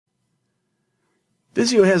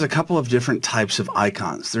Visio has a couple of different types of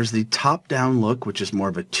icons. There's the top-down look, which is more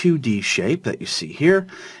of a 2D shape that you see here.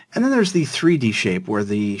 And then there's the 3D shape, where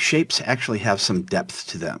the shapes actually have some depth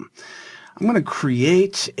to them. I'm going to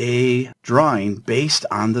create a drawing based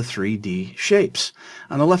on the 3D shapes.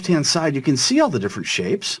 On the left-hand side, you can see all the different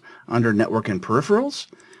shapes under Network and Peripherals,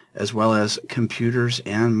 as well as Computers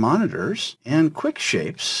and Monitors, and Quick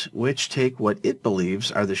Shapes, which take what it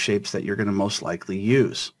believes are the shapes that you're going to most likely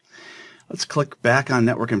use. Let's click back on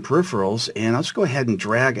Network and Peripherals, and I'll just go ahead and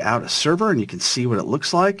drag out a server, and you can see what it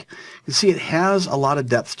looks like. You can see it has a lot of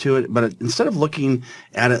depth to it, but instead of looking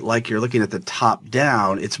at it like you're looking at the top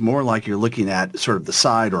down, it's more like you're looking at sort of the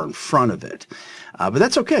side or in front of it. But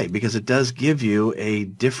that's okay, because it does give you a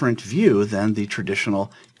different view than the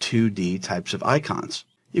traditional 2D types of icons.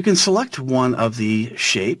 You can select one of the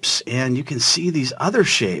shapes, and you can see these other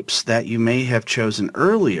shapes that you may have chosen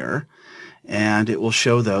earlier, and it will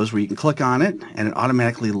show those where you can click on it and it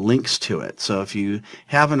automatically links to it. So if you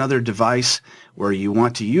have another device where you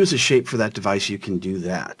want to use a shape for that device, you can do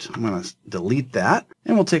that. I'm going to delete that,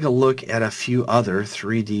 and we'll take a look at a few other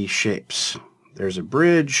 3D shapes. There's a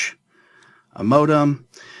bridge, a modem.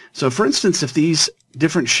 So for instance, if these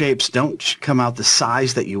different shapes don't come out the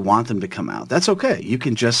size that you want them to come out, that's okay. You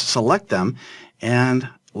can just select them and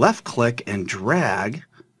left click and drag,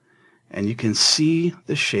 and you can see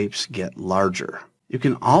the shapes get larger. You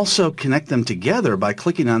can also connect them together by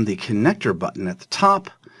clicking on the connector button at the top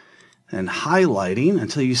and highlighting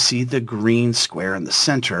until you see the green square in the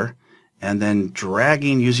center, and then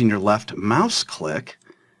dragging using your left mouse click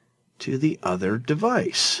to the other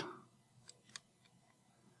device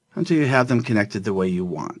until you have them connected the way you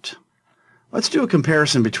want. Let's do a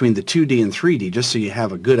comparison between the 2D and 3D just so you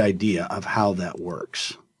have a good idea of how that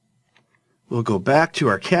works. We'll go back to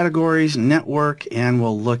our categories, network, and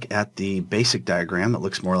we'll look at the basic diagram that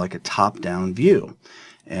looks more like a top-down view.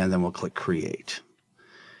 And then we'll click Create.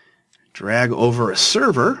 Drag over a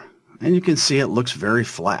server, and you can see it looks very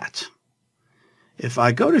flat. If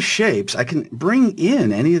I go to Shapes, I can bring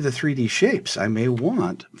in any of the 3D shapes I may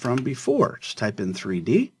want from before. Just type in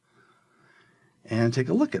 3D, and take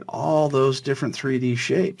a look at all those different 3D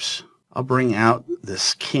shapes. I'll bring out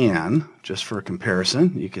this can just for a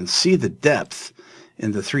comparison. You can see the depth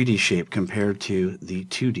in the 3D shape compared to the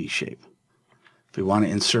 2D shape. If we want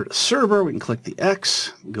to insert a server, we can click the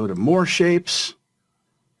X, go to More Shapes,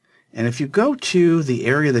 and if you go to the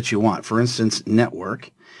area that you want, for instance,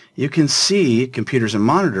 Network, you can see Computers and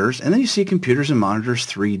Monitors, and then you see Computers and Monitors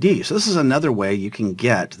 3D. So this is another way you can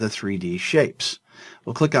get the 3D shapes.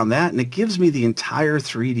 We'll click on that, and it gives me the entire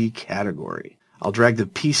 3D category. I'll drag the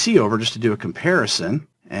PC over just to do a comparison,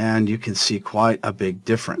 and you can see quite a big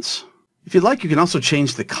difference. If you'd like, you can also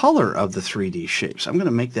change the color of the 3D shapes. I'm going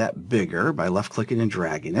to make that bigger by left-clicking and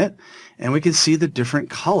dragging it, and we can see the different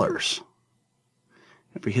colors.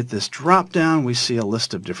 If we hit this drop-down, we see a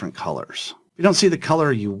list of different colors. If you don't see the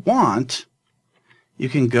color you want, you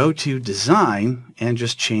can go to Design and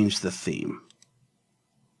just change the theme.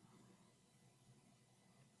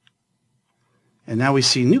 And now we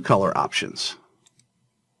see new color options.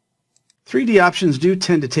 3D options do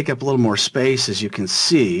tend to take up a little more space, as you can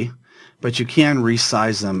see, but you can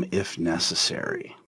resize them if necessary.